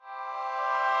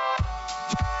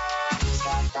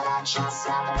Welcome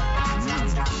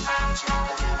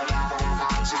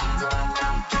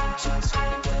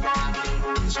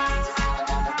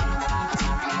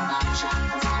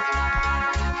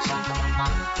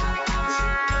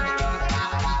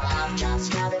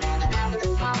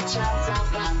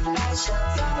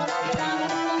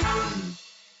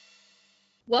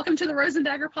to the Rose and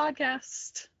Dagger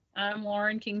podcast. I'm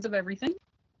Lauren, Kings of Everything.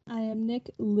 I am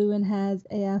Nick, Lewin has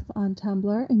AF on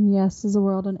Tumblr, and Yes is a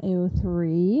World on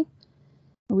AO3.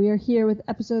 We are here with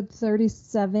episode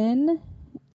 37,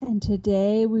 and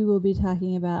today we will be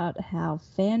talking about how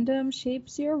fandom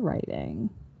shapes your writing.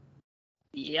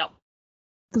 Yep.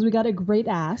 Because we got a great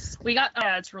ask.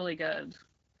 Yeah, it's really good.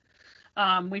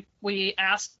 We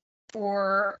asked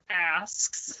for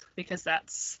asks because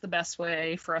that's the best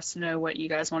way for us to know what you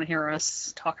guys want to hear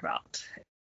us talk about.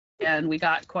 And we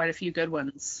got quite a few good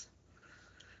ones.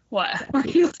 What? Are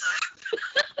you?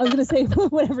 I was going to say,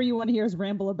 whatever you want to hear us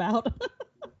ramble about.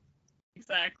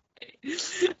 Exactly.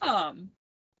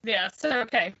 Yeah, so,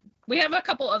 okay. We have a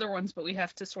couple other ones, but we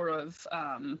have to sort of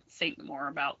think more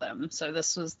about them. So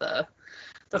this was the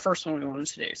first one we wanted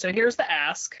to do. So here's the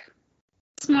ask.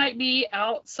 This might be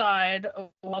outside of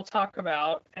what I'll talk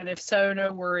about, and if so,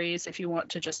 no worries if you want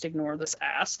to just ignore this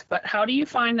ask. But how do you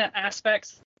find that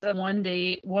aspects of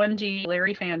 1D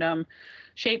Larry fandom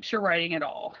shapes your writing at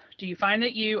all? Do you find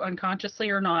that you,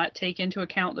 unconsciously or not, take into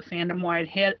account the fandom-wide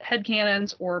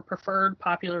headcanons or preferred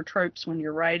popular tropes when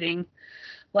you're writing?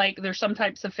 Like, there's some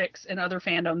types of fics in other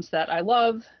fandoms that I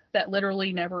love that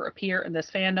literally never appear in this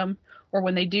fandom, or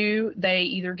when they do, they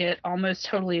either get almost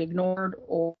totally ignored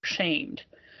or shamed.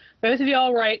 Both of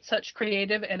y'all write such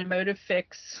creative and emotive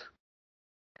fics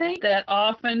that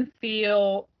often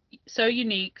feel so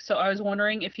unique, so I was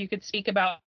wondering if you could speak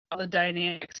about how the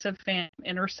dynamics of fandom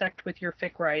intersect with your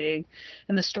fic writing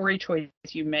and the story choices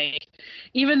you make.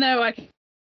 Even though I can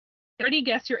already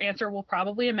guess your answer will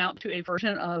probably amount to a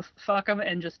version of fuck 'em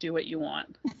and just do what you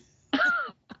want.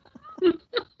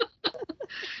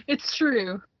 It's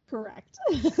true. Correct.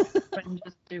 And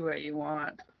just do what you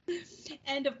want.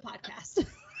 End of podcast.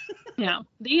 Yeah,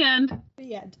 the end.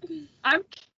 The end. I'm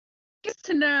curious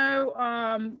to know,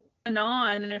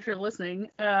 Anon, and if you're listening,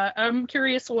 I'm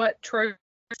curious what tropes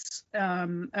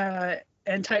and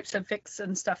types of fics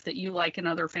and stuff that you like in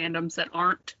other fandoms that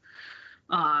aren't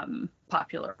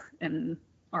popular and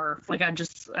are like, I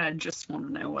just want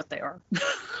to know what they are.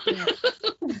 Yeah.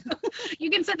 You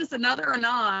can send us another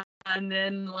Anon, and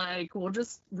then like we'll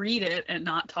just read it and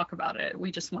not talk about it.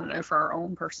 We just want to know for our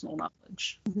own personal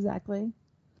knowledge. Exactly.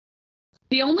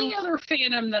 The only other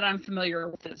fandom that I'm familiar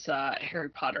with is Harry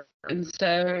Potter, and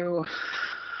so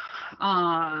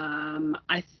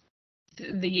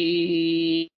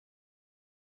the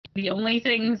only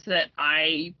things that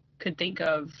I could think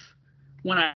of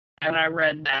when I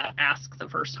read that ask the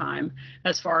first time,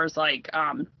 as far as like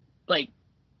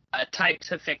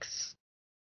types of fics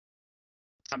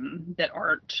that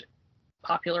aren't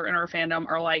popular in our fandom,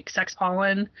 are like sex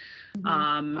pollen,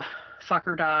 fuck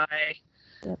or die.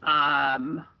 Yep.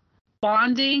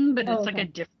 Bonding, but it's like a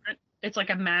different, it's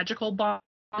like a magical bond.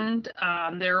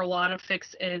 There are a lot of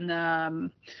fics in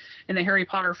the Harry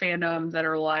Potter fandom that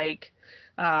are like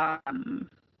a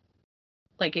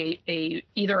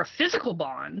either a physical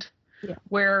bond, yeah,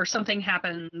 where something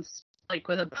happens like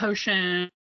with a potion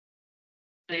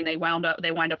and they wind up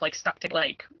like stuck to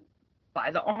like by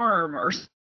the arm or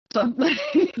something.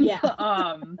 Yeah.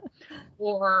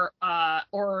 Or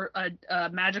a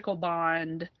magical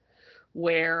bond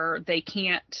where they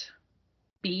can't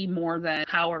be more than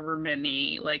however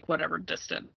many, like whatever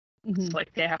distance. Mm-hmm.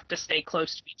 Like they have to stay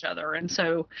close to each other, and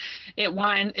so they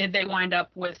wind up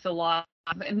with a lot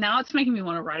of, and now it's making me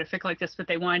want to write a fic like this, but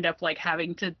they wind up like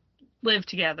having to live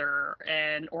together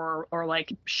and or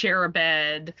like share a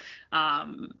bed,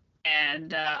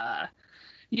 and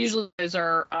usually those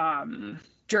are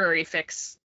jury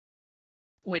fics,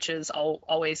 which is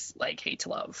always like hate to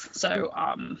love. So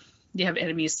you have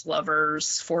enemies to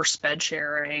lovers, forced bed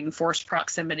sharing, forced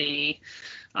proximity.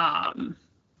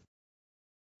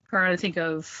 Trying to think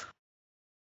of,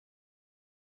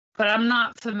 but I'm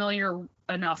not familiar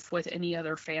enough with any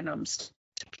other fandoms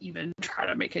to even try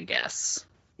to make a guess.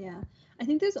 Yeah, I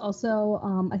think there's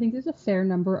also there's a fair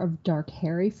number of dark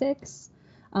Harry fics.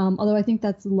 Although I think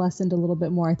that's lessened a little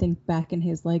bit more. I think back in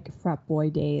his like frat boy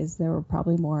days, there were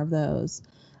probably more of those.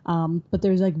 But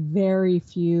there's like very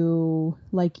few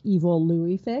like evil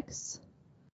Louis fics.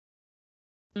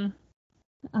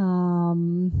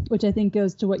 Which I think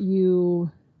goes to what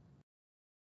you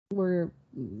were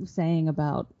saying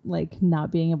about like not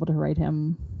being able to write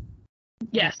him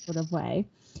yes sort of way.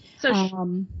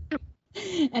 So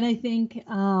And I think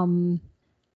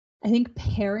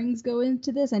pairings go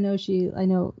into this. I know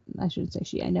I shouldn't say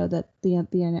she. I know that I know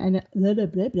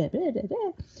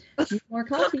need more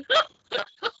coffee.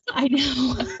 I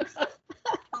know.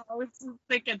 I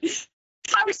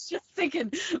was just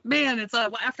thinking, man, it's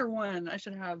after 1. I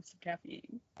should have some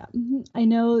caffeine. I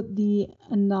know the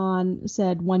Anon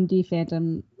said 1D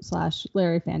fandom /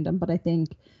 Larry fandom, but I think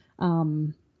I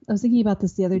was thinking about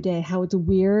this the other day, how it's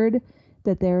weird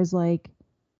that there's like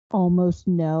almost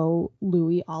no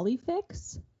Louis Ollie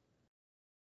fix,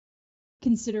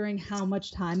 considering how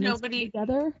much time they spent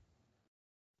together.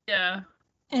 Yeah.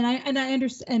 And I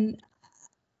understand.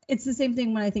 It's the same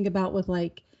thing when I think about with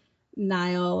like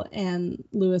Niall and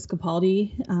Louis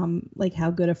Capaldi, like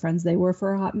how good of friends they were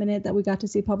for a hot minute that we got to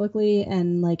see publicly,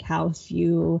 and like how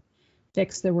few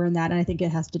fics there were in that. And I think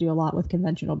it has to do a lot with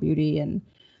conventional beauty, and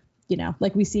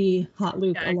like we see hot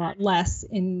Luke a lot less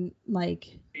in like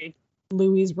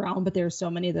Louis' realm, but there's so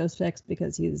many of those fics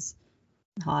because he's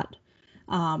hot.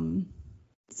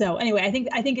 So anyway, I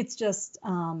think it's just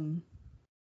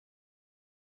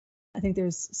I think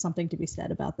there's something to be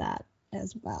said about that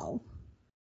as well.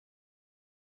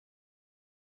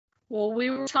 Well, we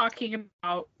were talking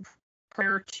about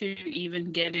prior to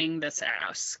even getting this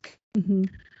ask. Mm-hmm.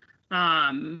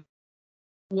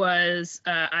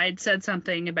 I'd said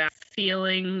something about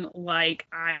feeling like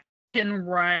I can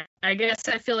write. I guess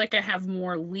I feel like I have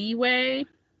more leeway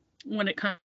when it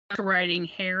comes to writing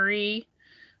Harry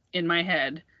in my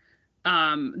head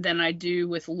than I do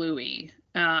with Louis.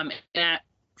 That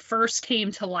first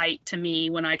came to light to me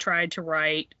when I tried to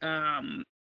write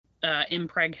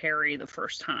Impreg Harry the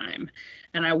first time,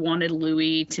 and I wanted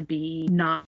Louis to be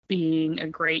not being a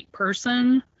great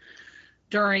person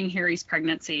during Harry's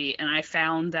pregnancy, and I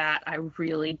found that I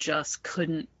really just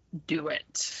couldn't do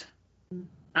it.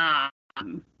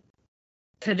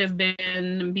 Could have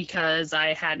been because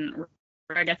I hadn't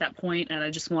read at that point and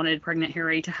I just wanted pregnant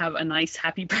Harry to have a nice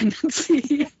happy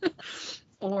pregnancy.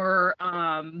 or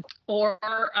I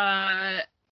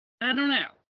don't know.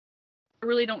 I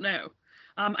really don't know.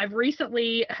 I've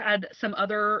recently had some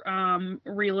other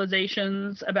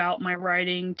realizations about my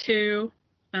writing too.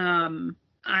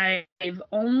 I've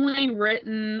only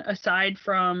written, aside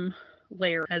from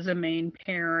Larry as a main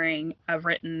pairing, I've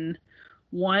written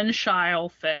one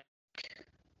Shyle fic,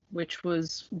 which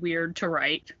was weird to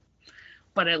write,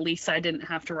 but at least I didn't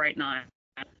have to write Niall.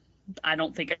 I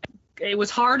don't think it was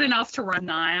hard enough to write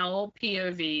Niall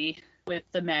POV with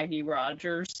the Maggie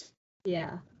Rogers.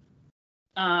 Yeah.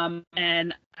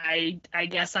 And I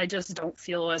guess I just don't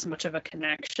feel as much of a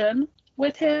connection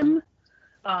with him.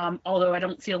 Although I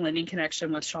don't feel any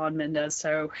connection with Shawn Mendes,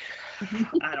 so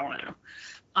I don't know.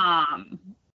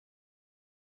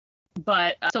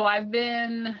 But so I've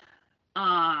been,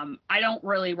 I don't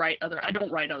write other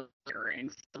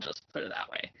pairings, I'll just put it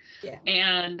that way. Yeah.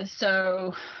 And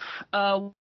so a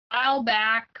while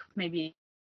back, maybe,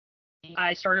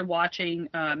 I started watching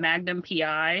Magnum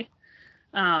PI,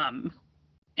 and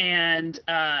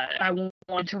I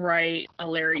wanted to write a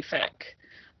Larry fic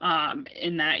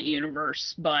in that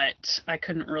universe, but I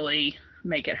couldn't really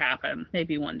make it happen.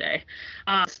 Maybe one day.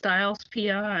 Styles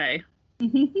PI.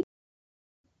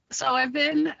 So I've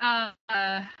been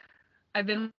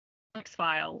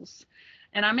X-Files,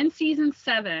 and I'm in season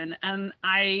 7, and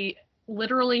I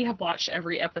literally have watched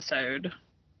every episode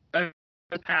over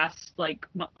the past like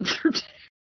month or two.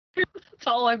 That's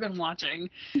all I've been watching,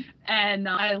 and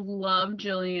I love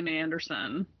Gillian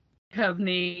Anderson.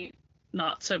 Coveney,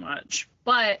 not so much,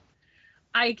 but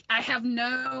I have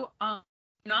not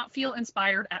feel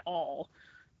inspired at all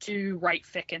to write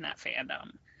fic in that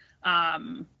fandom.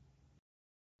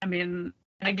 I mean,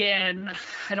 again,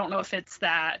 I don't know if it's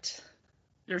that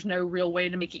there's no real way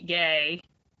to make it gay,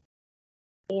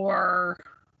 or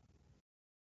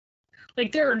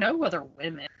like there are no other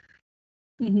women.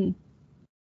 Mm-hmm.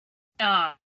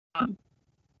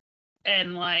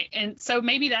 And so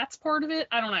maybe that's part of it.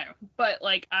 I don't know, but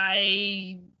like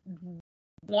I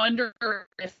wonder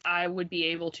if I would be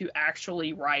able to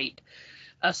actually write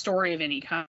a story of any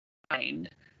kind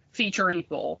featuring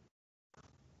people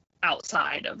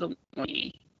outside of the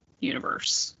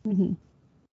universe. Mm-hmm.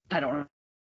 I don't know.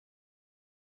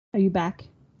 Are you back?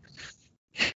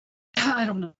 I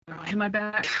don't know. Am I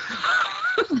back?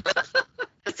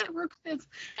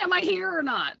 Am I here or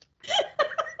not?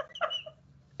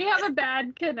 We have a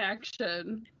bad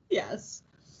connection. Yes.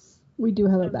 We do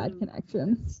have a bad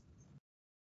connection.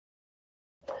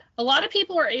 A lot of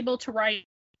people are able to write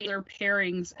their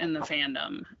pairings in the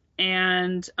fandom,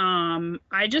 and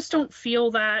I just don't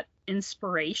feel that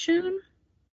inspiration.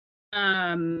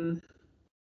 I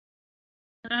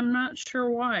I'm not sure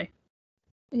why.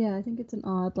 Yeah, I think it's an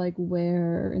odd, like,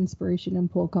 where inspiration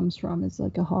and pull comes from. It's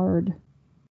like a hard.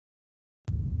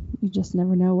 You just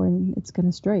never know when it's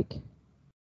gonna strike.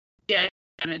 Yeah,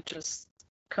 and it just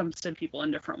comes to people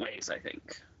in different ways, I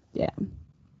think. Yeah.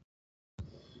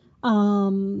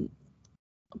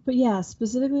 But yeah,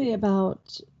 specifically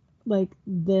about like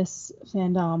this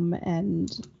fandom and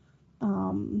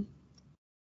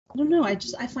I don't know, I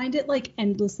find it like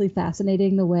endlessly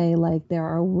fascinating the way like there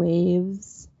are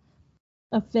waves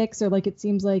of fics, or like it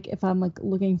seems like if I'm like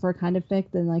looking for a kind of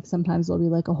fic, then like sometimes there'll be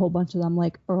like a whole bunch of them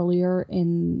like earlier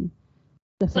in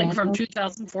the fandom. Like from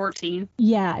 2014.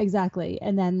 Yeah, exactly.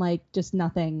 And then like just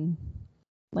nothing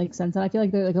like since then. I feel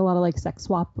like there are like a lot of like sex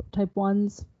swap type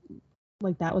ones.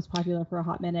 Like that was popular for a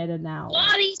hot minute, and now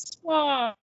Body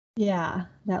swap. yeah,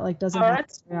 that like doesn't Oh, happen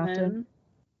that's very often.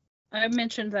 fun. I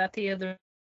mentioned that the other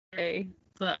day,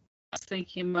 that I was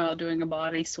thinking about doing a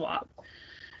body swap.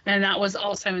 And that was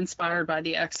also inspired by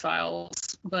the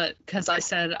X-Files, but because I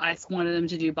said I wanted them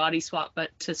to do body swap, but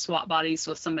to swap bodies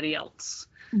with somebody else,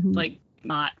 Mhm. like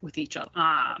not with each other.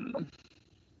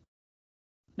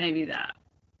 Maybe that.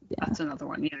 Yeah. That's another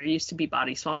one. You know, it used to be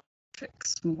body swap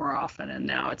fics more often, and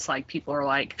now it's like people are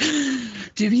like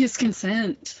dubious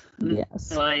consent. And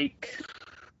Yes. like,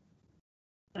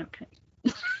 okay.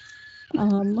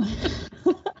 That's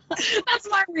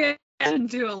my reaction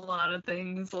to a lot of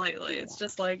things lately. It's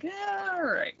just like, yeah, all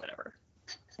right, whatever.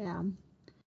 Yeah.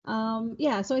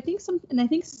 Yeah, so I think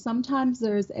sometimes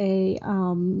there's a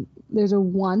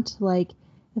want, like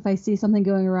if I see something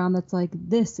going around that's like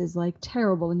this is like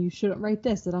terrible and you shouldn't write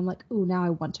this, and I'm like, ooh, now I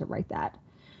want to write that.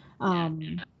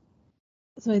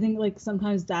 So I think like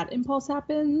sometimes that impulse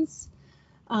happens.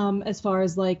 As far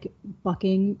as like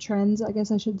bucking trends, I guess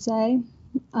I should say.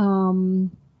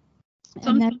 And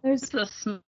then there's the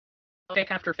fic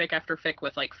after fic after fic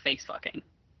with like face fucking.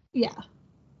 Yeah.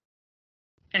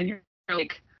 And you're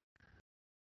like,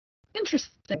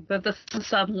 interesting that this is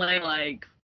suddenly like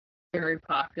very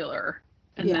popular,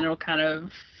 and then it'll kind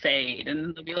of fade,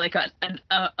 and there'll be like a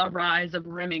rise of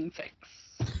rimming fics.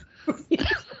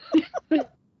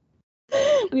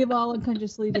 We have all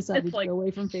unconsciously decided like, to go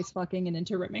away from face fucking and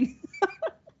into rimming.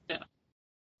 Yeah.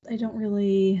 I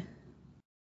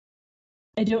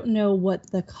don't know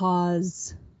what the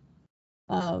cause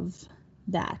of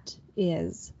that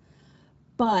is.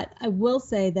 But I will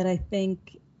say that I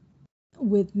think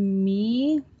with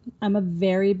me, I'm a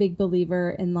very big believer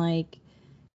in like,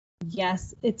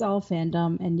 yes, it's all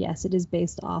fandom, and yes, it is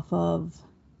based off of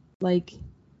like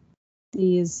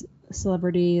these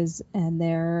celebrities and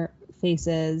their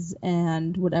faces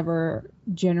and whatever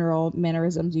general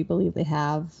mannerisms you believe they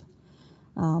have,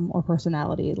 or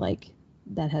personality like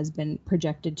that has been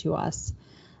projected to us.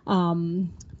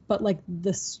 But like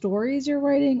the stories you're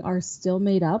writing are still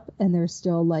made up, and they're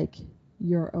still like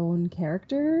your own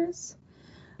characters.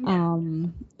 Yeah.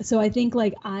 So I think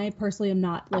like I personally am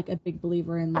not like a big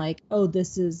believer in like, oh,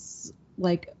 this is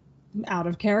like out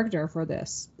of character for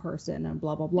this person and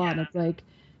blah blah blah. Yeah. And it's like,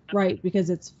 right,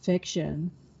 because it's fiction.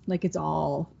 Like it's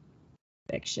all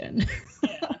fiction.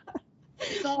 Yeah.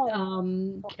 It's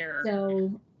all character.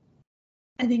 So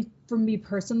I think for me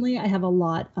personally, I have a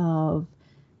lot of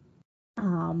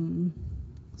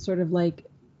sort of like,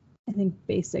 I think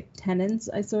basic tenets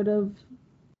I sort of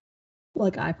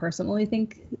like I personally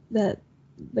think that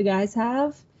the guys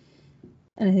have,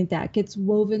 and I think that gets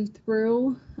woven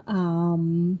through.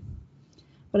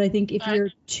 But I think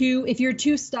if you're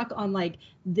too stuck on like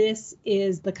this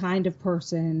is the kind of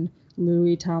person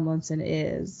Louis Tomlinson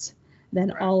is,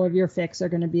 then all of your fics are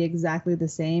going to be exactly the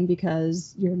same,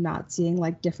 because you're not seeing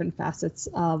like different facets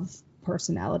of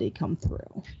personality come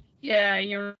through. Yeah,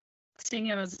 you're seeing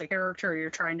him as a character. You're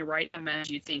trying to write him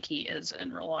as you think he is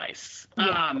in real life.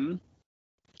 Yeah.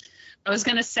 I was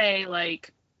gonna say,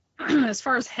 like, as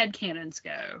far as headcanons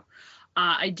go,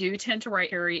 I do tend to write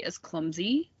Harry as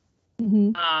clumsy.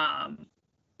 Mm-hmm.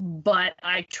 But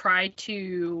I try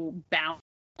to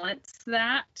balance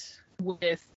that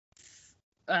with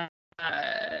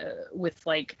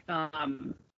like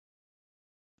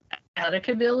athletic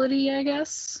ability, I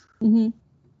guess. Mm-hmm.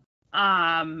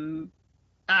 I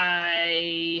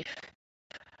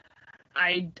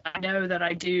know that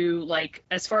I do, like,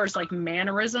 as far as like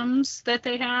mannerisms that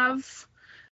they have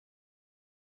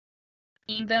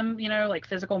in them, you know, like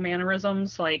physical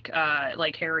mannerisms, like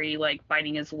Harry like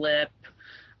biting his lip,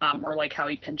 or like how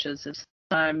he pinches his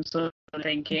thumb, so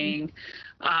thinking,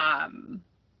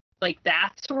 like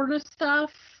that sort of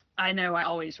stuff. I know I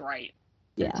always write.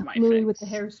 Yeah, into my Louis fics. with the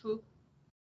hair swoop.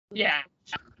 Yeah.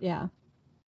 Yeah.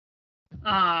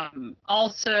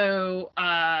 Also,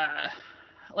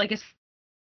 like as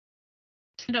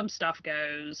fandom stuff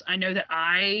goes, I know that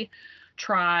I'm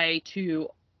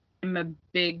a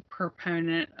big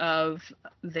proponent of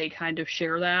they kind of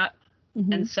share that.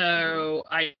 Mm-hmm. And so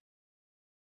I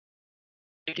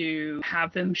do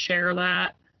have them share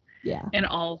that in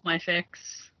all of my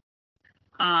fics.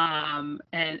 And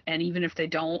even if they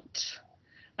don't,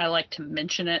 I like to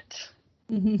mention it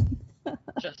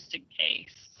just in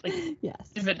case. Like,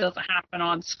 yes. If it doesn't happen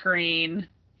on screen,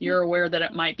 you're aware that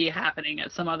it might be happening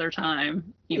at some other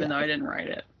time, even though I didn't write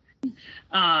it.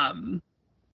 I'm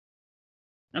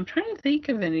trying to think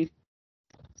of any.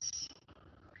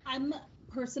 I'm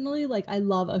personally like, I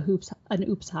love an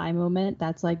oops high moment.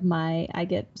 That's like I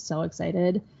get so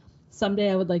excited.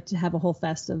 Someday I would like to have a whole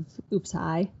fest of oops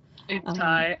high. Oops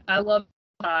high. I love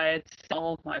high. It's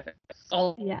all of my fics.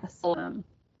 All of them.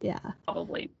 Yeah.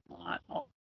 Probably not all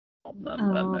of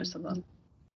them, but most of them.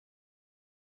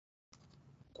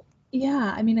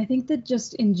 Yeah, I mean, I think that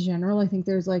just in general, I think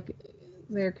there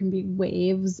can be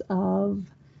waves of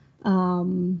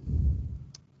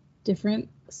different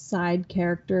side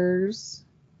characters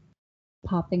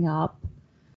popping up.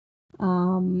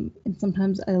 And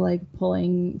sometimes I like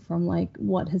pulling from like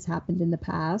what has happened in the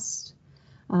past.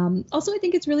 Also, I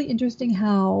think it's really interesting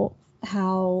how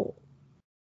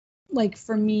like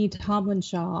for me, Tomlin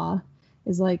Shaw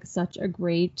is like such a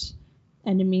great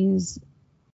enemies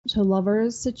to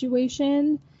lovers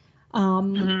situation.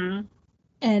 And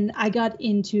I got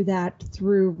into that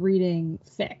through reading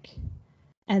fic.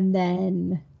 And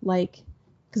then like,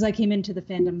 because I came into the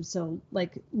fandom so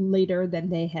like later than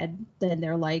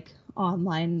their like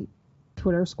online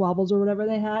Twitter squabbles or whatever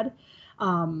they had.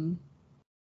 And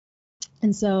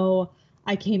so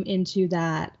I came into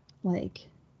that like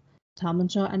Tomlin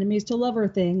Shaw enemies to lover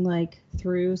thing like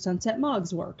through Sunset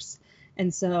Mog's works.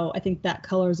 And so I think that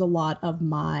colors a lot of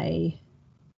my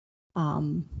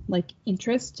like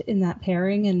interest in that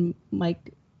pairing, and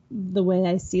like the way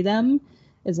I see them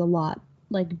is a lot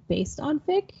like based on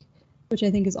fic, which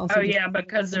I think is also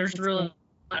because there's really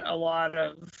not a lot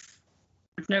of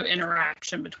no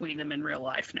interaction between them in real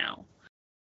life now.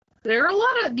 There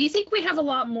are do you think we have a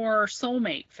lot more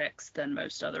soulmate fics than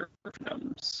most other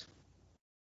fandoms?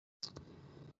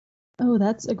 Oh,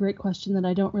 that's a great question that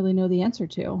I don't really know the answer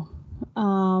to.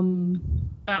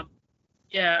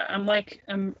 Yeah,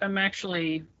 I'm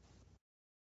actually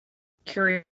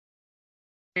curious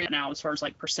now as far as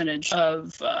like percentage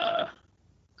of I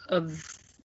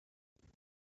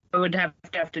would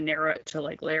have to narrow it to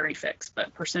like Larry fics,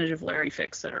 but percentage of Larry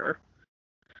fics that are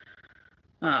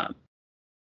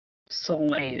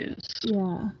soulmates.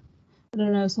 Yeah. I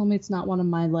don't know, soulmate's not one of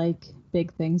my like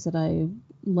big things that I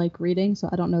like reading, so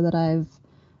I don't know that I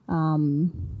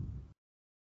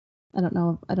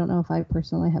don't know if I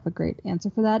personally have a great answer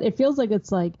for that. It feels like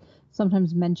it's like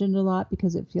sometimes mentioned a lot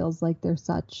because it feels like they're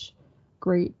such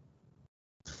great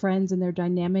friends and their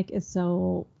dynamic is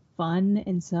so fun,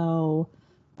 and so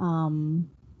I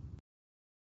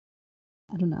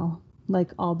don't know,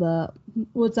 like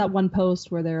what's that one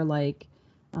post where they're like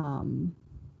twin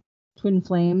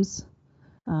flames,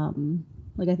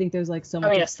 like I think there's like so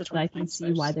much that I can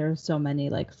see why there's so many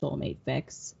like soulmate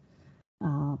fics,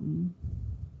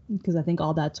 because I think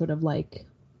all that sort of like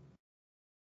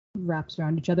wraps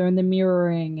around each other, and the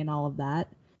mirroring and all of that.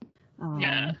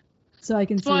 So I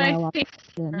can see why a lot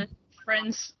of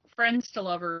friends to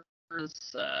lovers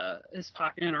is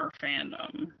popular in our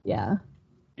fandom. Yeah.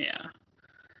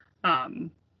 I'm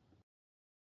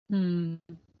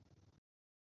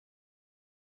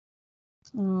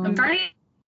trying to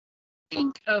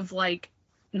think of like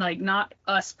not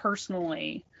us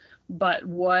personally, but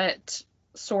what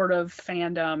sort of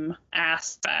fandom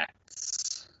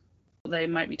aspects they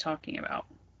might be talking about.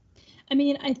 I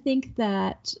mean, I think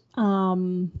that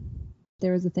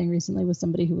there was a thing recently with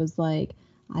somebody who was like,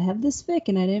 I have this fic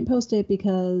and I didn't post it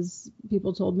because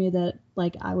people told me that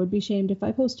like I would be shamed if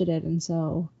I posted it, and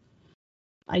so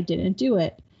I didn't do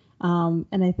it. And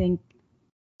I think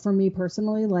for me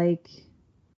personally, like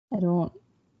I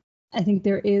think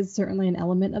there is certainly an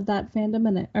element of that fandom,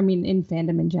 and I mean in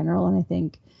fandom in general, and I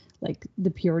think like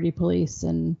the purity police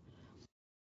and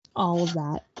all of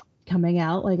that coming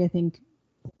out, like I think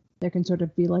there can sort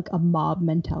of be like a mob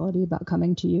mentality about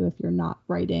coming to you if you're not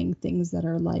writing things that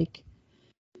are like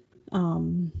I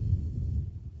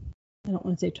don't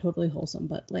want to say totally wholesome,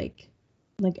 but like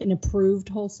an approved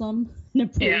wholesome, an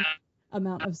approved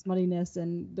amount of smuttiness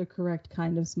and the correct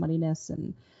kind of smuttiness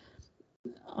and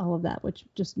all of that, which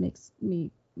just makes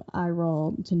me eye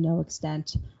roll to no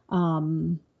extent.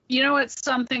 It's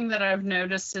something that I've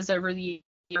noticed is over the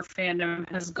year fandom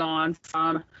has gone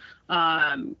from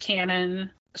canon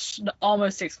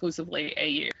almost exclusively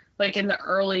AU. Like in the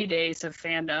early days of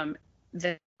fandom,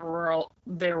 there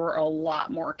were a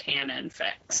lot more canon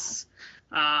fics,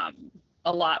 a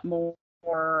lot more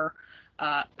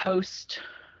post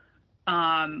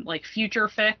like future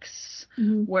fics,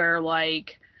 where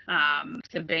like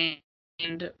the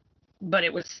band, but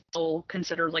it was still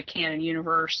considered like canon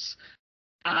universe,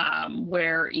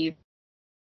 where either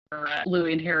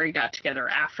Louis and Harry got together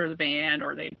after the band,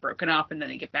 or they'd broken up and then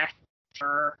they get back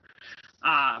together,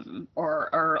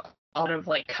 or a lot of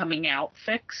like coming out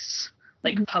fics,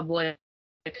 like public,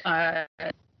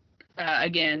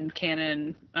 again,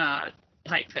 canon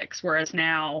type fics. Whereas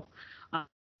now,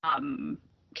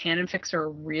 canon fics are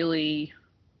really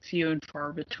few and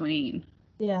far between.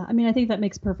 Yeah, I mean, I think that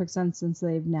makes perfect sense since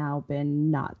they've now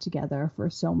been not together for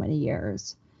so many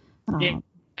years.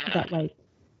 That like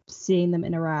seeing them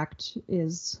interact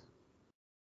is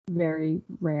very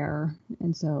rare,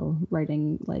 and so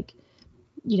writing like,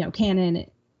 you know, canon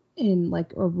in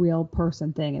like a real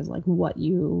person thing is like what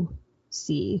you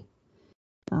see.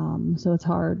 So it's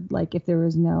hard, like if there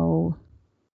was no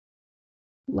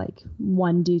like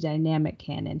 1D dynamic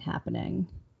canon happening,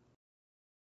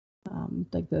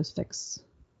 like those fics,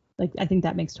 like I think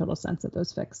that makes total sense that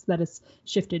those fics that it's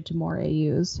shifted to more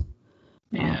AUs.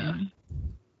 Yeah.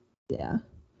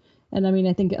 And I mean,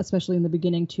 I think especially in the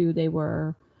beginning too, they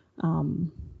were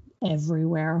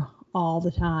everywhere all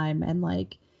the time, and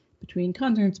like between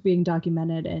concerts being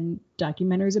documented and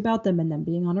documentaries about them and then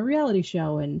being on a reality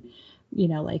show, and you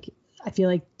know, like I feel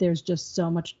like there's just so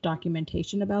much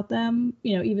documentation about them,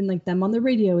 you know, even like them on the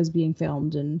radio is being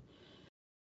filmed, and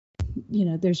you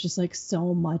know, there's just like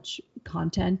so much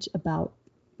content about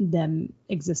them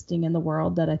existing in the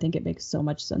world that I think it makes so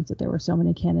much sense that there were so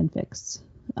many canon fics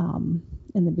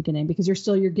in the beginning, because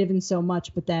you're given so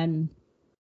much, but then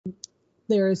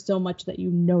there is so much that you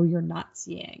know you're not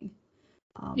seeing.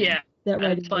 That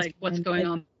it's like what's going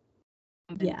on.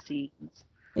 Yeah,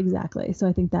 exactly. So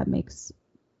I think that makes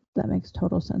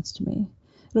total sense to me.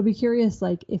 It'll be curious,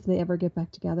 like if they ever get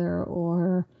back together,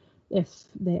 or if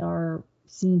they are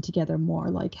seen together more,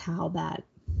 like how that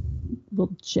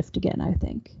will shift again, I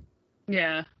think.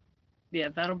 Yeah,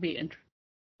 that'll be interesting.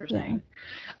 Yeah.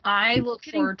 I look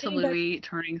forward to Louis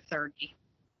turning 30.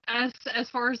 As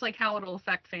far as like how it'll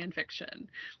affect fan fiction,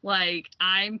 like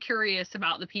I'm curious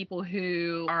about the people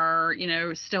who are, you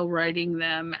know, still writing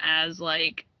them as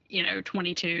like, you know,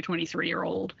 22,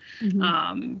 23-year-old.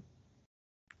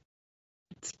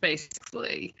 It's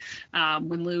basically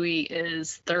when Louis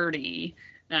is 30,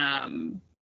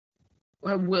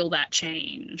 will that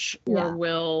change, or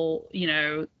will, you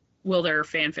know, will their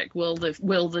fanfic, will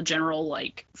the general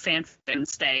like fanfic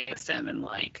stay with them in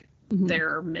like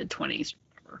their mid-20s?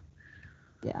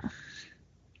 Yeah.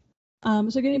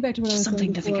 So getting back to what I was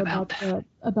saying before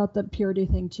about the purity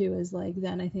thing too, is like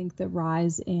then I think the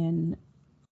rise in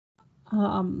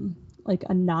like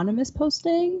anonymous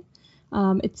posting.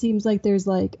 It seems like there's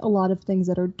like a lot of things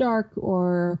that are dark,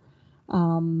 or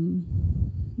I'm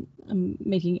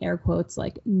making air quotes,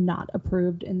 like not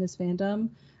approved in this fandom.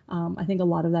 I think a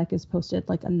lot of that gets posted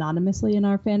like anonymously in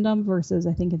our fandom, versus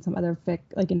I think in some other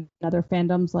like in other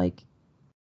fandoms, like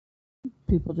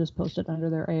people just post it under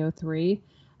their AO3.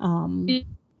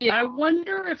 Yeah, I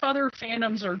wonder if other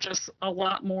fandoms are just a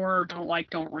lot more don't like,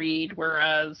 don't read,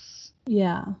 whereas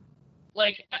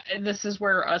like this is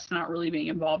where us not really being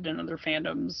involved in other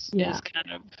fandoms is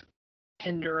kind of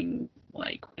hindering.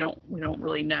 Like we don't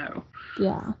really know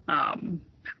how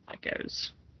that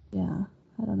goes.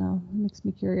 I don't know, it makes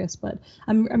me curious, but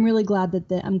I'm really glad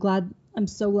that I'm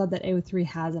so glad that AO3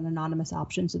 has an anonymous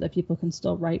option, so that people can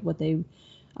still write what they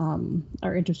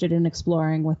are interested in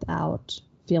exploring without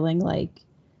feeling like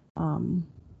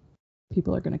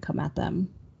people are going to come at them.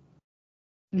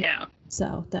 Yeah.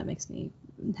 So that makes me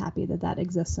happy that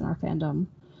exists in our fandom.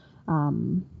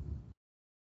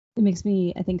 It makes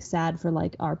me, I think, sad for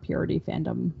like our purity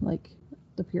fandom, like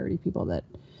the purity people, that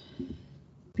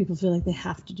people feel like they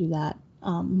have to do that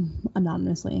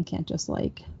anonymously and can't just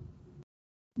like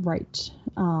write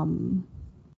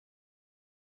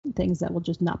things that will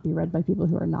just not be read by people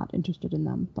who are not interested in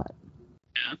them. But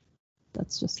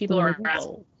that's just people are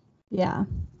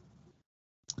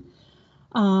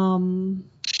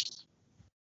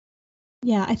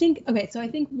I think so I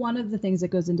think one of the things that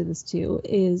goes into this too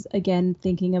is, again,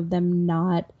 thinking of them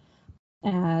not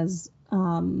as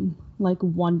like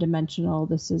one-dimensional,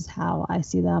 this is how I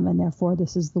see them and therefore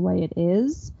this is the way it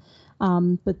is,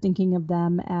 but thinking of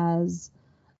them as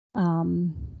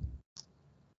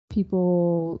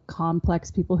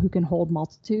complex people who can hold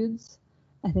multitudes.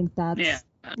 I think that's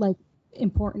like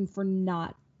important for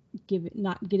not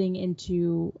not getting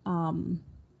into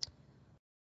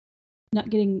not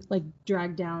getting like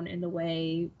dragged down in the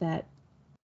way that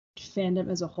fandom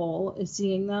as a whole is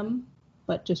seeing them,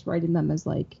 but just writing them as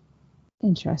like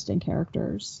interesting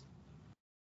characters.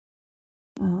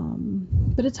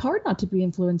 But it's hard not to be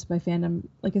influenced by fandom,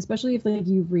 like especially if like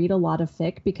you read a lot of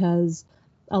fic, because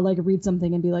I'll like read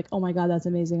something and be like, oh my god, that's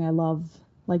amazing, I love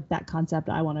like that concept,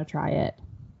 I want to try it.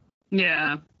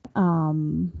 Yeah.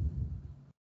 And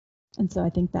so I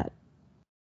think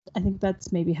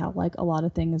that's maybe how like a lot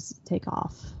of things take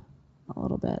off a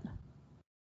little bit.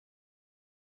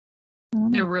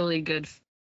 They're really good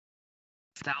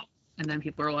out, and then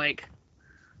people are like,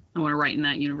 I want to write in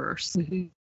that universe.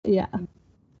 Yeah.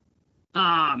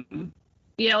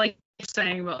 Yeah, like you're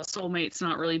saying about soulmates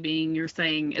not really being your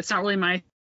thing. It's not really my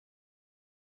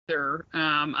either.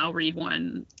 I'll read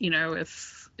one,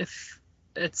 if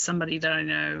it's somebody that I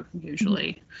know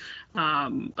usually.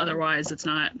 Otherwise it's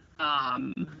not.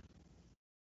 I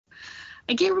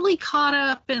get really caught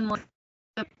up in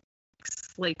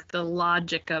like the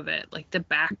logic of it, like the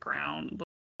background,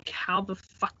 like how the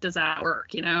fuck does that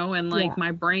work, and like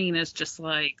my brain is just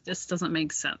like, this doesn't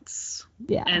make sense.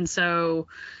 Yeah. And so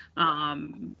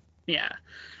yeah,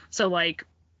 so like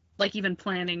even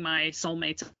planning my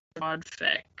soulmates broad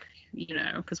fic,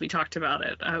 because we talked about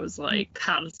it, I was like,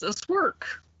 how does this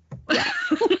work?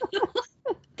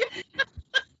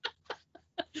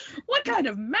 What kind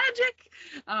of magic?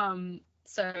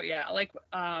 So yeah, like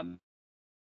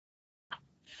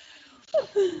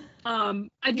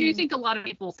I do think a lot of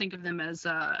people think of them as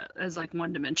like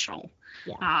one-dimensional.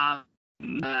 Yeah.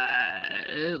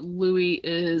 Louis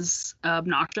is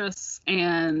obnoxious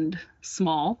and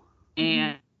small,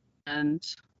 and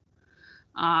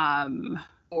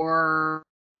or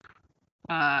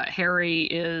Harry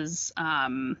is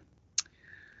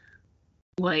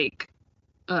like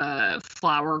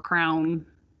flower crown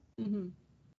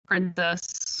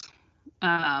princess,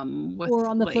 with or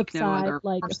on the like flip no side, other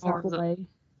like a frat boy.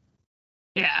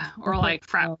 Yeah, or like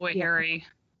frat boy Harry.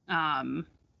 I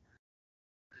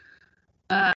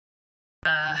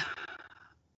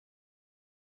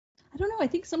don't know. I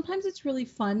think sometimes it's really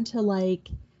fun to like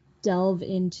delve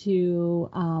into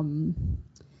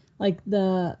like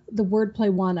the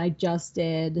wordplay one I just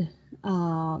did,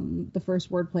 the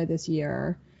first wordplay this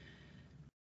year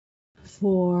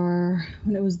for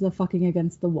when it was the fucking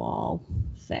against the wall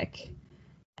fic.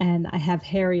 And I have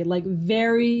Harry, like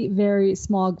very, very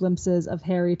small glimpses of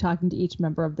Harry talking to each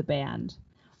member of the band.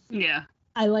 Yeah.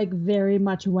 I like very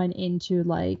much went into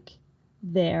like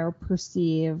their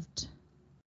perceived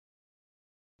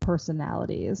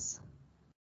personalities.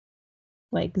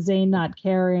 Like Zayn not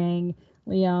caring,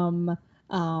 Liam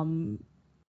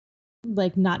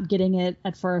like not getting it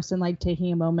at first and like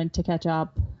taking a moment to catch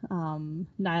up.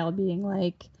 Niall being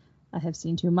like, I have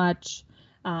seen too much.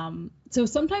 So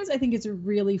sometimes I think it's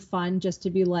really fun just to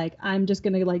be like, I'm just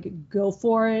gonna like go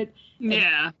for it.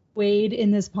 Yeah. Wade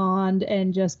in this pond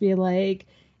and just be like,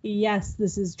 yes,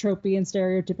 this is tropey and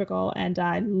stereotypical, and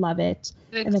I love it.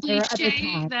 The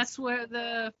cliche, that's where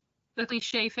the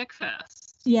cliche fic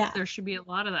fest. Yeah. There should be a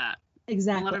lot of that.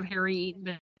 Exactly. A lot of Harry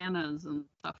eating bananas and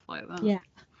stuff like that. Yeah.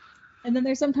 And then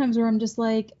there's sometimes where I'm just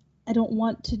like, I don't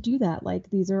want to do that. Like,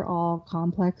 these are all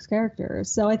complex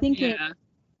characters. So I think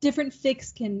different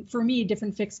fics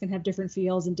can have different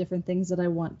feels and different things that I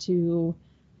want to,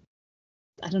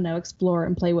 I don't know, explore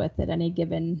and play with at any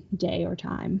given day or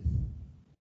time.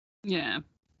 Yeah.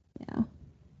 Yeah.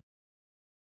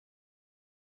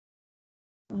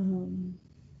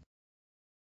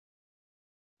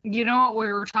 You know what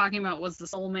we were talking about was the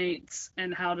soulmates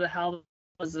and how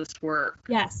does this work?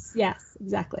 Yes,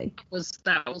 exactly.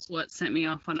 That was what sent me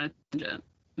off on a tangent.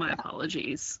 My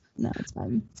apologies. No, it's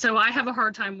fine. So I have a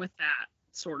hard time with that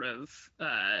sort of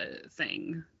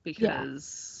thing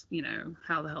because,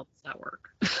 how the hell does that work?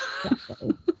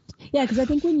 Exactly. Yeah, because I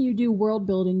think when you do world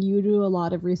building, you do a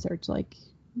lot of research. Like,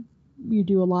 you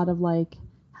do a lot of like,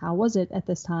 how was it at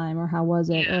this time, or how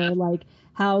was it, or like,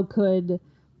 how could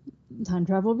time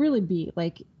travel really be?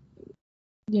 Like,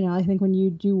 I think when you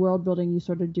do world building, you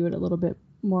sort of do it a little bit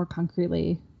more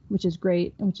concretely, which is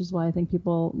great, which is why I think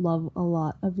people love a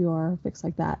lot of your fics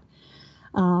like that.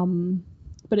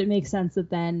 But it makes sense that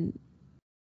then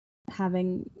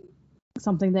having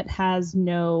something that has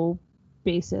no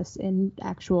basis in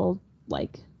actual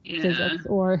like physics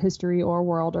or history or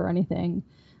world or anything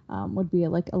would be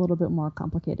like a little bit more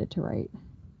complicated to write.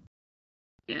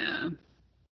 Yeah.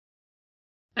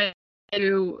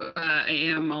 I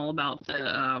am all about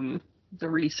the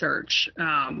research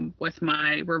with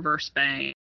my reverse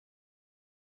bang.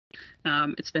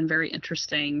 It's been very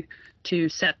interesting to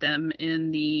set them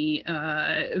in the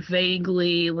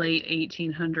vaguely late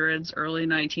 1800s, early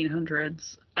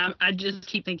 1900s. I just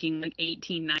keep thinking like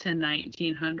 1810,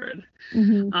 1900.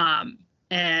 Mm-hmm.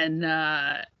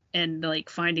 And like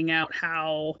finding out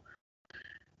how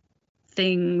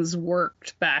things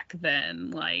worked back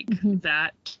then, like Mm-hmm.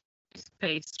 that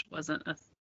paste wasn't a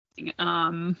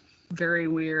thing. Very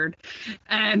weird.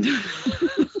 And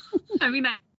I mean,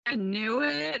 I knew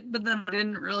it, but then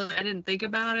I didn't think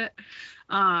about it.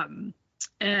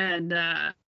 And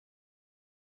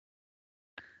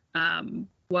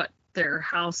what their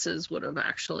houses would have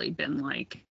actually been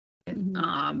like,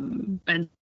 Mm-hmm. and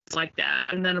like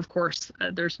that. And then of course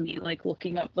there's me like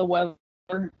looking up the weather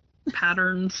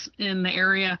patterns in the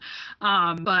area.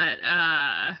 But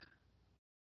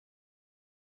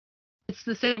it's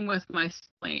the same with my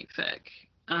late fic,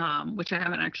 which I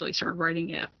haven't actually started writing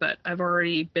yet, but I've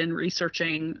already been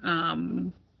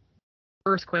researching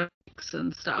earthquakes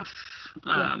and stuff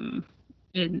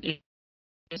in New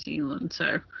Zealand.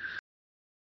 So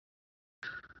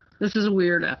this is a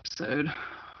weird episode.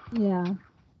 Yeah.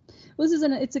 Well, this is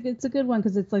it's a good one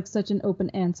because it's like such an open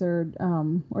answered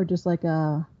or just like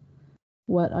a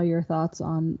what are your thoughts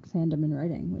on fandom and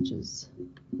writing, which is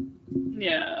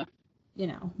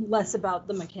less about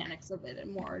the mechanics of it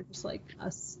and more just like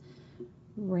us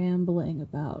rambling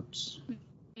about.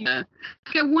 Yeah.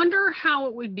 I wonder how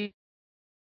it would be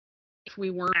if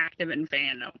we weren't active in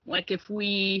fandom, like if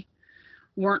we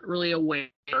weren't really aware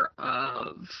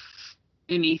of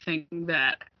anything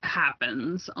that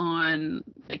happens on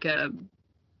like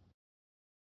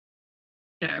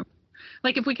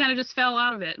like if we kind of just fell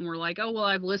out of it and we're like, oh well,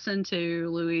 I've listened to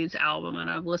Louis' album and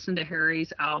I've listened to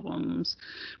Harry's albums,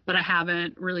 but I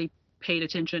haven't really paid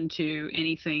attention to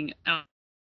anything else.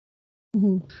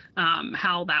 Mm-hmm.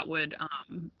 How that would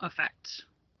affect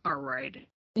our writing.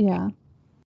 Yeah.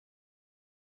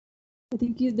 I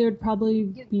think there'd probably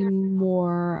be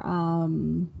more.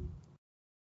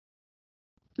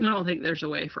 I don't think there's a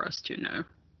way for us to know.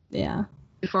 Yeah.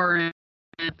 If our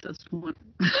at this point.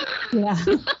 Yeah.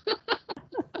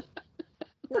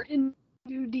 We're in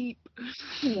too deep.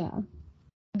 Yeah.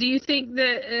 Do you think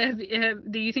that?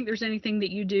 Do you think there's anything that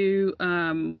you do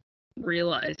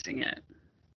realizing it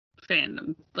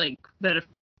fandom like that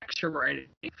affects your writing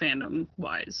fandom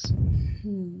wise?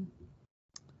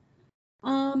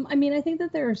 I mean, I think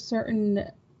that there are certain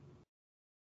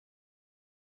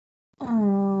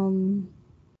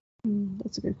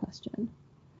that's a good question.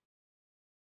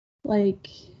 Like,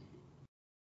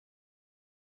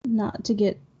 not to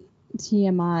get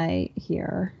TMI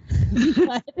here,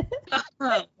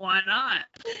 but why not?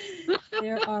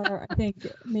 There are, I think,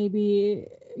 maybe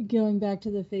going back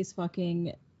to the face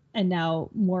fucking and now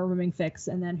more rimming fics,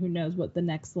 and then who knows what the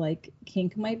next like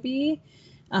kink might be.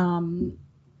 I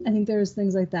think there's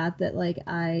things like that like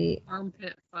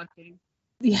armpit fucking.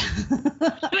 Yeah.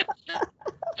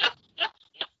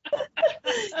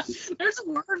 There's a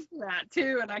word for that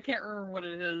too, and I can't remember what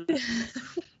it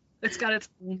is. It's got its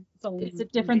own. Is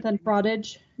it different than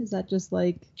fraudage? Is that just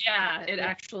like? Yeah, it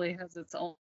actually has its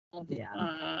own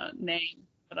name,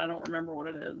 but I don't remember what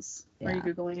it is. Yeah. Are you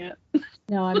Googling it?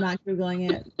 No, I'm not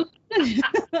Googling it.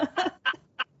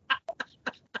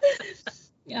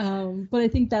 But I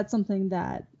think that's something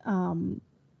that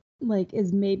like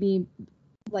is maybe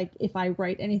like if I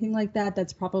write anything like that,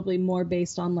 that's probably more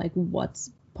based on like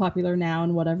what's popular now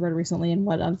and what I've read recently and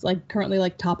what I'm like currently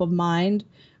like top of mind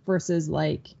versus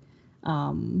like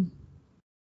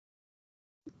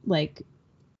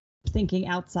thinking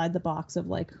outside the box of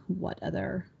like what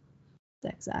other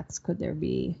sex acts could there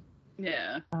be.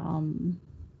 Yeah. And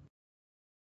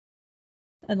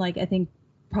like I think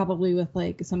probably with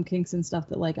like some kinks and stuff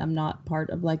that like I'm not part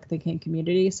of like the kink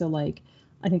community, so like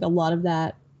I think a lot of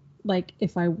that like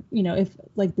if I if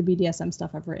like the BDSM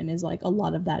stuff I've written is like a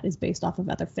lot of that is based off of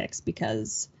other fics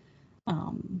because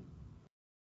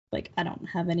like I don't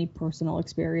have any personal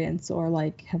experience or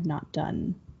like have not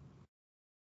done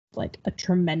like a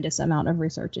tremendous amount of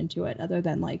research into it other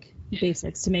than like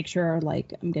basics to make sure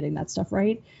like I'm getting that stuff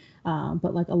right.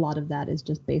 But like a lot of that is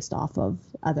just based off of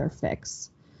other fics.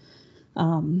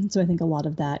 So I think a lot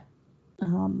of that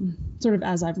sort of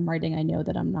as I'm writing, I know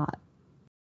that I'm not,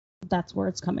 that's where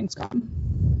it's coming from.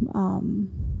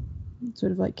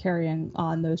 Sort of like carrying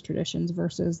on those traditions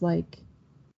versus like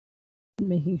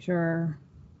making sure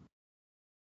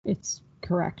it's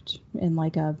correct in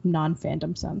like a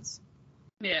non-fandom sense.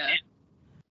 Yeah.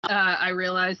 I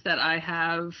realized that I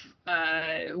have,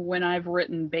 when I've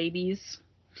written babies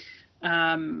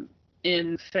in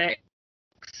fics,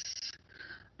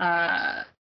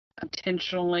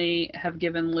 intentionally have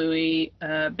given Louis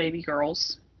baby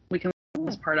girls. We can leave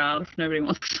this part out if nobody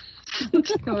wants to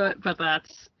do it, but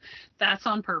that's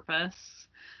on purpose.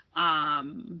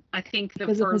 I think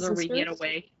the further we get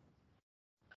away.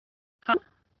 Huh?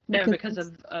 No, because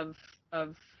of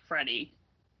Freddie.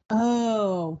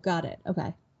 Oh, got it.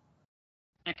 Okay.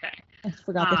 Okay. I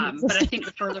forgot that. But I think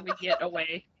the further we get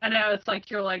away, I know it's like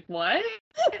you're like, what?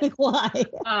 Like, why?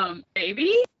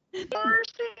 Baby.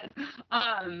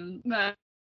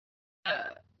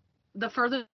 The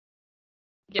further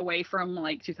we get away from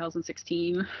like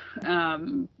 2016,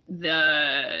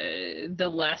 the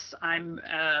less I'm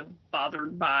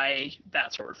bothered by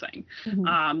that sort of thing.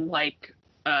 Mm-hmm.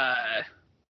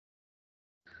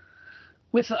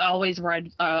 With Always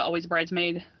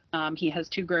Bridesmaid, he has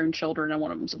 2 grown children and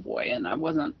one of them's a boy, and I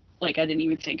didn't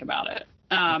even think about it.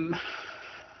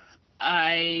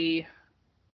 I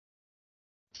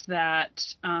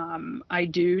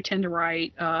do tend to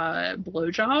write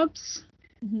blowjobs.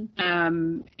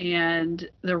 Mm-hmm. And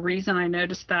the reason I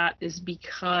noticed that is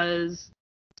because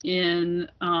in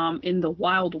the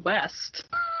Wild West,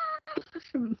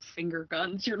 finger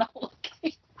guns, you're not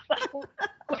looking.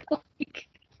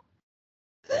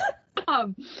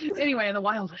 Anyway, in the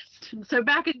Wild West. So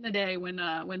back in the day when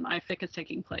my fic is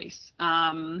taking place,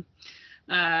 oral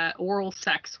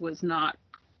sex was not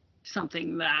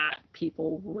something that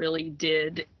people really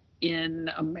did in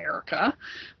America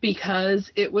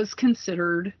because it was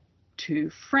considered too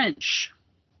French.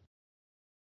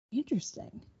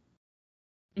 Interesting.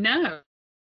 No,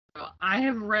 I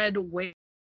have read way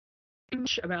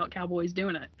much about cowboys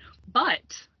doing it,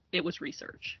 but it was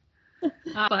research.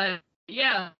 But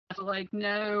yeah, like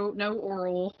no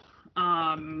oral,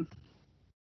 and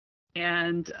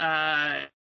a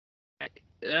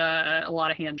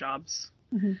lot of hand jobs.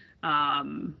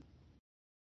 Mm-hmm.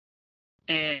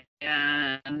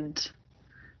 And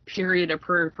period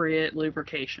appropriate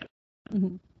lubrication.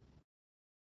 Mm-hmm.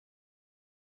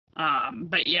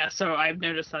 But yeah, so I've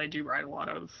noticed that I do write a lot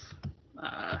of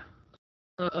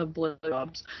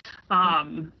blowjobs. I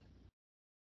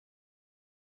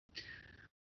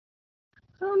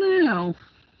don't know.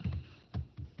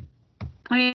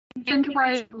 I tend to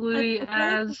write Louis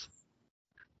as.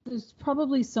 There's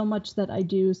probably so much that I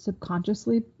do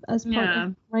subconsciously as part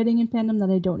of writing in fandom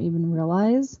that I don't even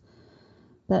realize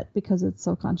that because it's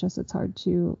so conscious, it's hard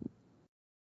to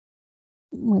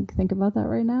think about that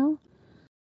right now.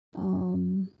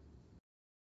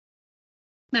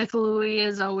 Like Louis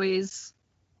is always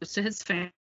close to his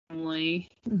family.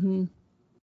 Mm-hmm.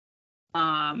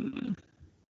 I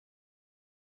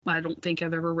don't think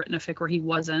I've ever written a fic where he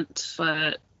wasn't,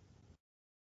 but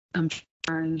I'm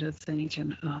trying to think,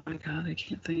 and oh my god, I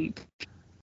can't think.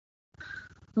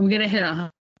 I'm gonna hit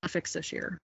 100 fics this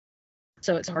year,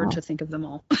 so it's hard to think of them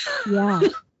all. Yeah.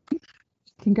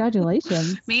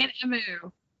 Congratulations. Me and Emu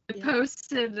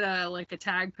posted a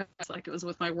tag post, like it was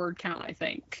with my word count, I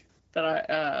think, that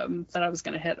I was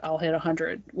gonna hit. I'll hit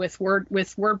 100 with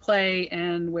wordplay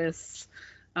and with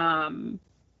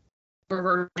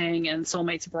reversing and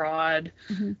Soulmates Abroad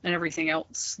and everything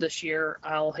else this year.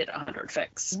 I'll hit 100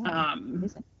 fics.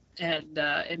 And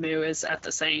Emu is at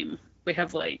the same. We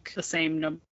have like the same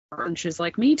number, and she's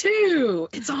like, "Me too.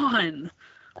 It's on.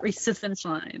 Race to the finish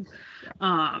line."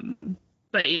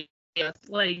 But yeah,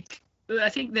 I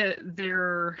think that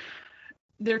there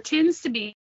tends to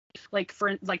be like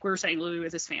we were saying, Louis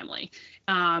with his family,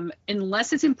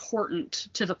 unless it's important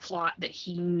to the plot that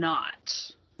he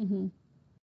not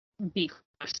be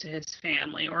close to his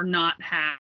family or not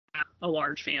have a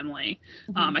large family.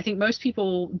 I think most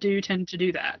people do tend to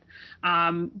do that.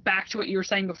 Back to what you were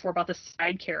saying before about the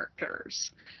side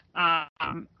characters.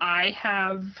 I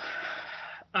have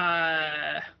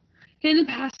in the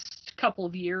past couple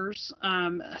of years,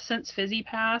 since Fizzy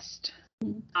passed,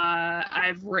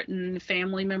 I've written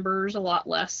family members a lot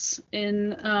less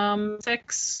in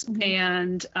fics,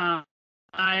 and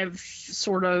I've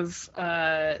sort of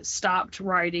stopped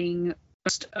writing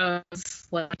most of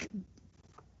like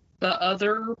the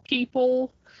other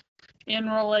people in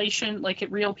relation, like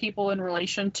real people in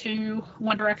relation to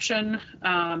One Direction,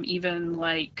 even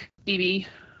like BB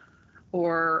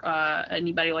or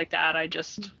anybody like that. I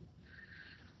just,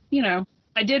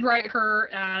 I did write her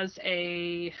as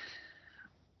a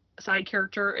side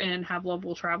character in Have Love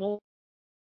Will Travel,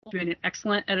 doing an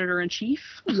excellent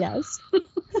editor-in-chief. Yes.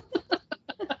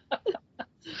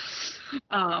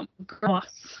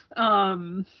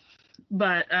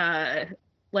 But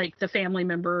like the family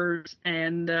members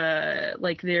and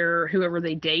like their whoever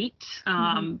they date,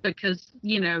 because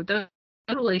the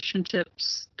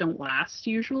relationships don't last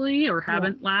usually or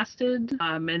haven't lasted,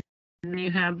 and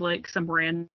you have like some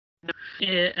random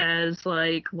it as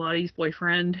like Lottie's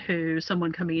boyfriend, who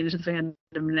someone coming into the fandom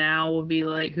now will be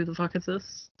like, who the fuck is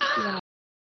this? Yeah.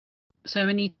 So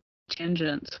many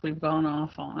tangents we've gone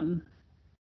off on.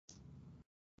 I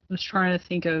was trying to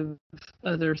think of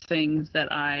other things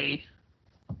that I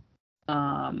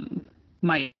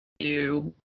might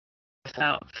do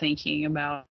without thinking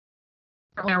about.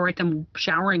 I write them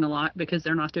showering a lot because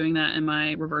they're not doing that in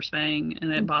my reverse bang,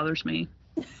 and it bothers me.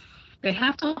 They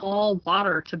have to haul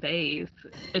water to bathe.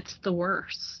 It's the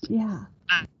worst. Yeah.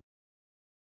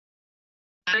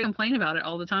 I complain about it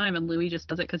all the time, and Louis just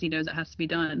does it because he knows it has to be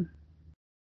done.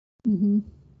 Mm-hmm.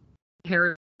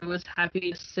 Harry was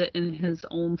happy to sit in his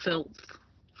own filth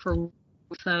for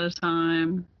weeks at a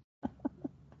time.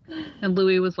 And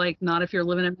Louis was like, not if you're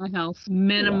living in my house.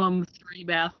 Minimum 3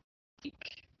 baths a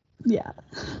week. Yeah.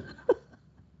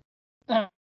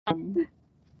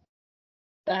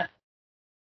 That's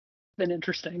been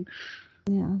interesting.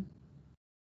 Yeah.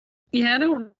 Yeah, I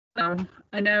don't know.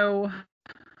 I know,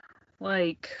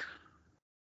 like,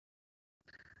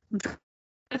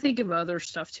 I think of other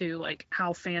stuff too, like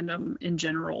how fandom in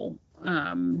general,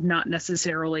 not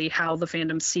necessarily how the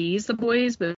fandom sees the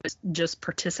boys, but just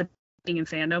participating in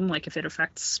fandom, like if it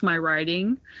affects my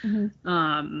writing.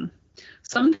 Mm-hmm.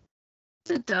 Sometimes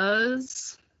it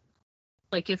does.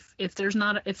 Like if there's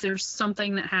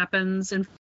something that happens in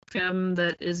fandom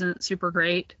that isn't super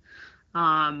great,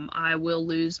 I will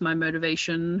lose my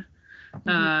motivation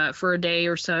for a day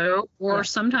or so, or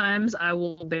sometimes I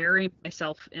will bury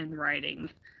myself in writing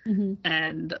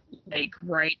and like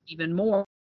write even more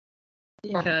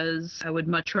because I would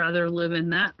much rather live in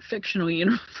that fictional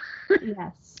universe.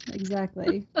 Yes,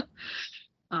 exactly.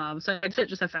 So it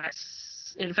just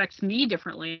affects me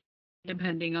differently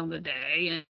depending on the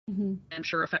day, and I'm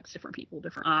sure affects different people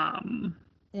different.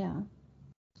 Yeah.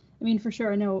 I mean, for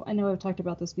sure. I know I've talked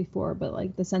about this before, but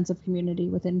like the sense of community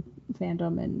within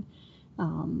fandom and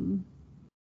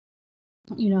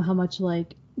you know, how much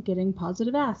like getting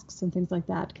positive asks and things like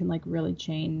that can like really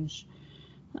change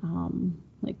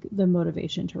like the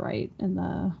motivation to write and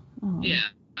the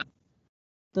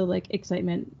like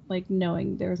excitement, like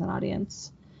knowing there's an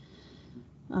audience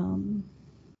can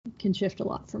shift a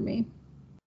lot for me.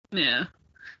 Yeah.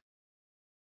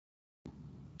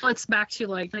 It's back to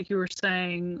like you were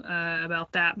saying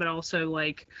about that, but also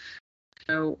like,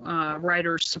 you know,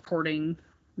 writers supporting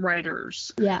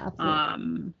writers. Yeah,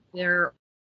 absolutely.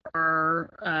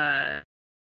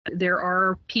 There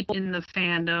are people in the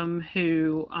fandom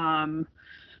who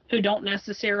don't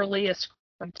necessarily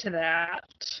ascribe to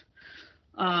that.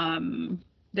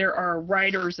 There are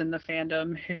writers in the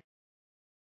fandom who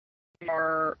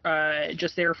are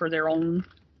just there for their own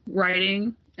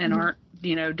writing and aren't,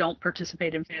 you know, don't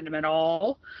participate in fandom at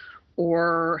all,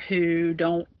 or who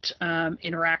don't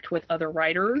interact with other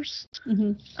writers.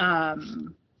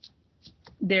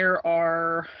 There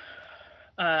are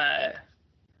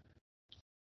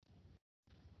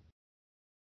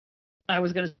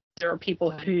there are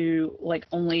people who like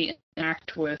only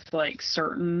interact with like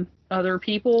certain other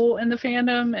people in the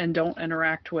fandom and don't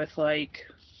interact with like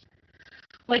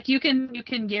you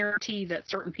can guarantee that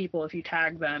certain people, if you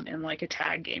tag them in like a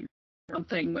tag game or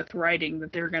something with writing,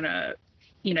 that they're gonna,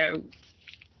 you know,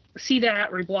 see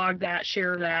that, reblog that,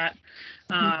 share that,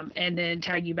 and then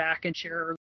tag you back and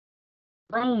share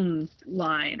their own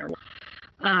line, or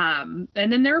and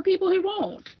then there are people who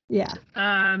won't. Yeah.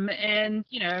 And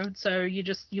you know, so you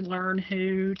learn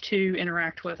who to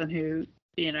interact with and who,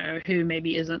 you know, who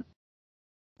maybe isn't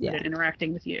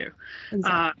interacting with you.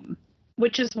 Exactly.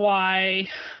 Which is why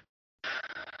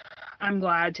I'm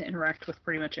glad to interact with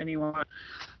pretty much anyone.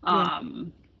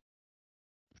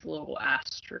 It's a little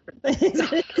asterisk.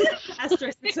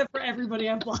 Asterisk, except for everybody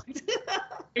I've blocked.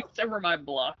 Except for my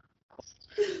block.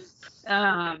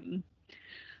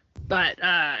 But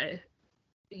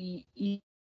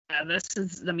yeah, this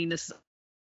is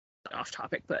off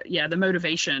topic, but yeah, the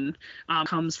motivation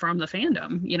comes from the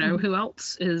fandom. You know, who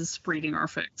else is reading our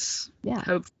fics? Yeah.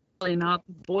 Hopefully not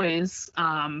the boys.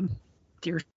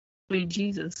 Dear sweet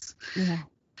Jesus. Yeah.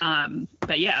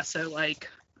 But yeah, so like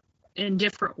in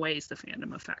different ways the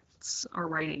fandom affects our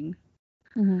writing.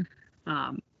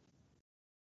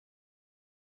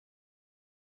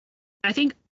 I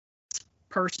think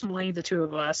personally the two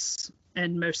of us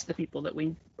and most of the people that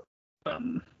we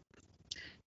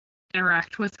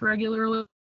interact with regularly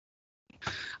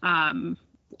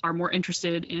are more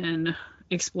interested in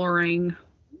exploring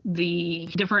the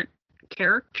different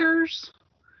characters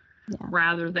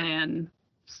rather than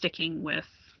sticking with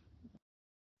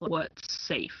what's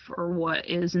safe or what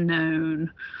is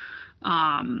known.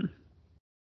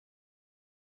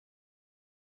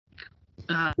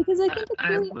 Because I think it's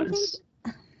really,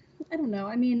 I don't know.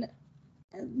 I mean,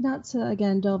 not to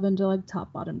again delve into like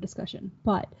top bottom discussion,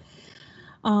 but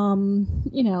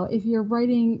you know, if you're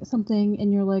writing something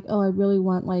and you're like, oh, I really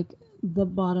want like the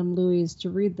bottom Louis to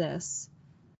read this,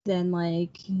 then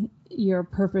like you're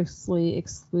purposely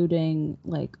excluding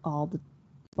like all the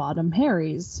bottom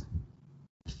Harrys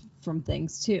from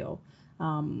things too.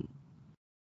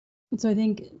 So I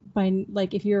think by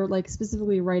like if you're like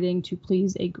specifically writing to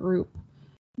please a group,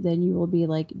 then you will be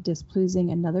like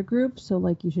displeasing another group. So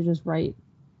like you should just write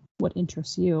what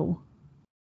interests you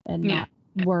and not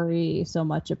worry so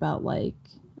much about like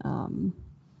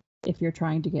if you're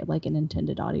trying to get like an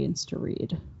intended audience to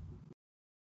read.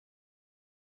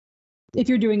 If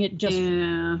you're doing it just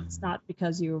it's not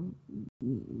because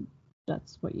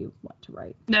that's what you want to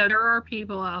write. No, there are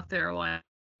people out there like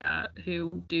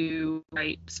who do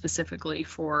write specifically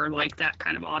for like that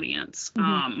kind of audience.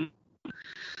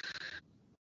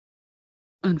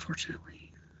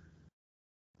 Unfortunately,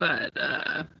 but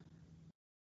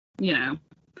you know,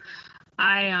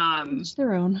 I each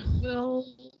their own. Well,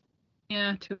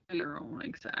 yeah, to their own,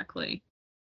 exactly.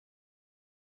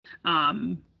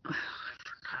 I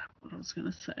forgot what I was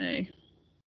gonna say.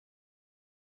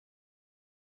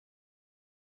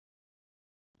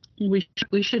 We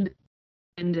should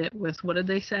end it with, what did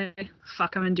they say?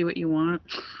 Fuck them and do what you want.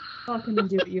 Fuck them and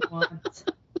do what you want.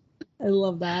 I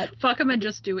love that. Fuck them and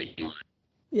just do what you want.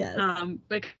 Yes.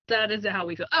 But that is how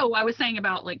we feel. Oh, I was saying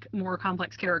about like more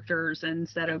complex characters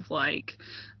instead of like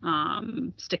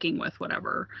sticking with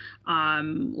whatever.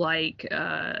 Like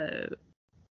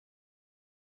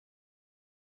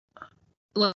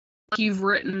you've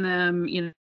written them,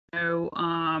 you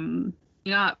know,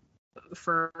 not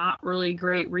for not really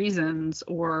great reasons,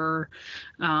 or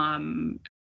and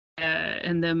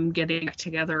them getting back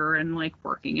together and like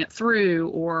working it through,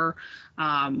 or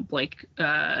like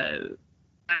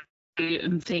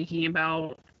I'm thinking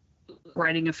about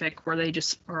writing a fic where they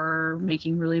just are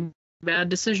making really bad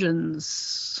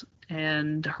decisions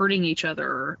and hurting each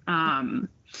other. I'm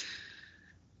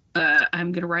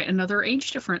gonna write another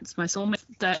age difference. My soulmate,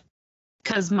 that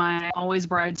because my always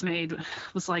bridesmaid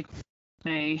was like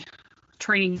a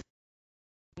training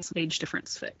age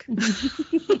difference fic.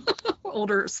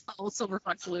 Older Silver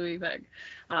Fox Louis fic.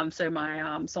 So my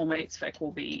soulmates fic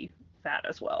will be that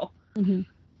as well.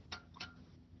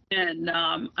 And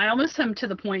I almost am to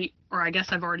the point, or I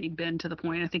guess I've already been to the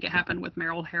point, I think it happened with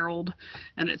Merrill Harold,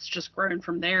 and it's just grown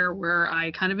from there, where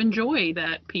I kind of enjoy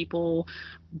that people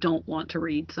don't want to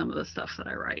read some of the stuff that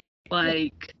I write.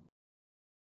 Like,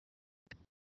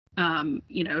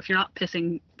 you know, if you're not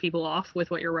pissing people off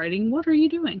with what you're writing, what are you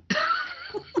doing?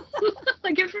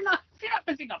 Like, if you're not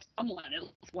pissing off someone, at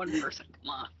least one person, come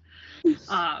on.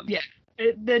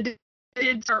 It did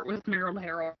start with Merrill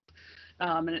Harold.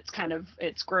 And it's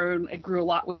grown. It grew a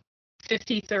lot with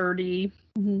 50/30,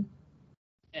 and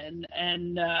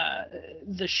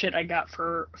the shit I got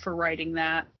for writing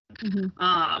that.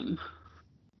 And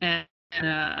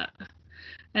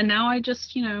now I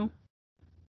just, you know,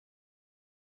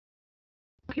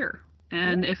 here.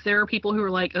 And if there are people who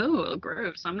are like, oh,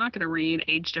 gross, I'm not going to read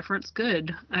age difference,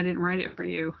 good, I didn't write it for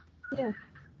you. Yeah.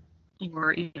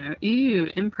 Or, you know, ew,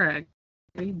 impreg,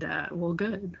 read that. Well,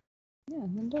 good. Yeah,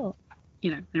 then don't. You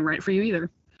know, didn't write it for you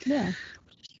either. Yeah.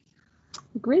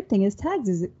 The great thing is tags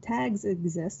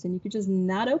exist, and you could just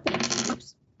not open it.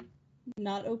 Oops.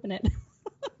 Not open it.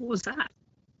 What was that?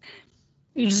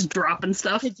 You just dropping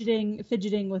stuff?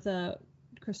 Fidgeting with a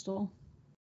crystal.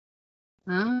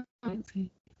 I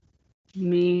see.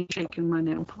 Me shaking my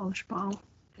nail polish bottle.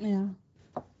 Yeah.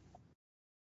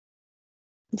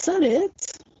 Is that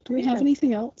it? Do we have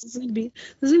anything else? This is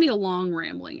gonna be a long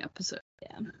rambling episode.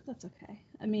 Yeah, that's okay.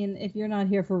 I mean, if you're not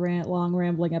here for long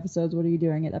rambling episodes, what are you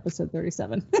doing at episode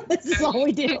 37? This is all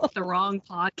we do. The wrong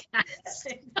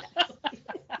podcast.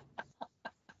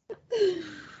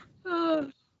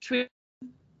 Should we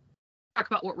talk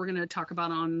about what we're going to talk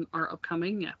about on our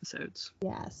upcoming episodes?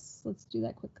 Yes, let's do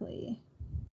that quickly.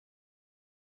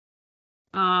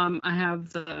 I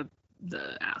have the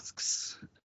asks.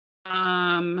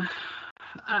 One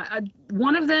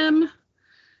of them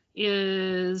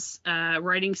is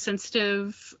writing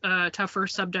sensitive, tougher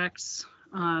subjects,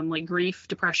 like grief,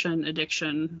 depression,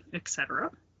 addiction,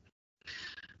 etc.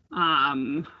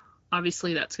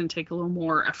 Obviously that's going to take a little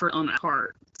more effort on our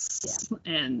parts.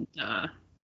 Yeah. And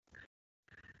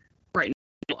right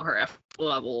now our effort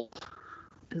level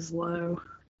is low.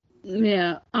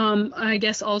 Yeah. I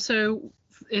guess also,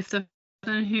 if the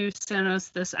person who sent us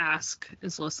this ask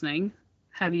is listening,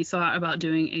 have you thought about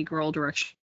doing a girl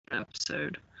direction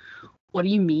episode? What do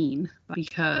you mean?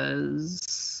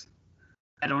 Because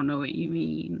I don't know what you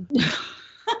mean.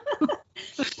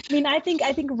 I mean, I think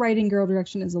writing girl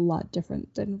direction is a lot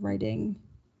different than writing.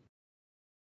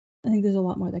 I think there's a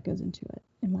lot more that goes into it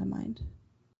in my mind.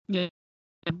 Yeah.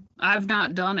 I've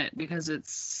not done it because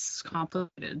it's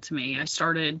complicated to me. I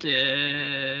started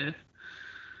a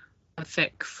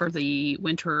fic for the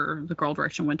Girl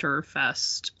Direction Winter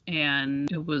Fest,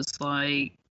 and it was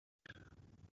like,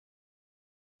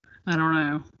 I don't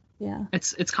know. Yeah.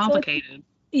 It's complicated.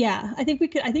 Yeah, I think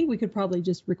we could probably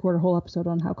just record a whole episode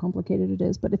on how complicated it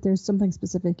is, but if there's something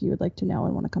specific you would like to know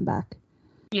and want to come back,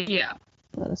 yeah,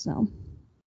 let us know.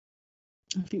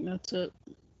 I think that's it.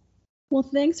 Well,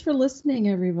 thanks for listening,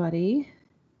 everybody.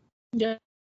 Yeah.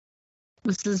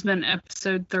 This has been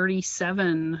episode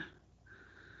 37,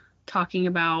 talking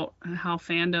about how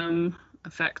fandom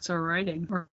affects our writing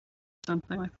or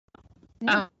something like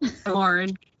that. Yeah.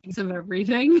 Lauren, of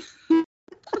everything.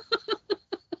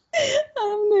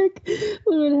 I'm Nick.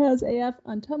 Lauren has AF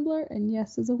on Tumblr, and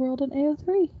Yes is a World on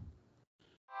AO3.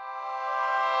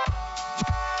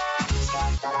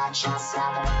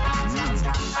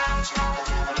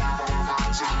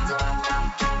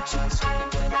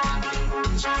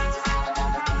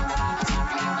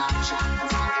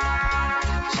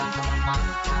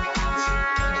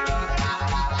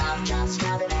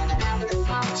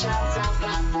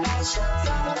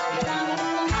 Just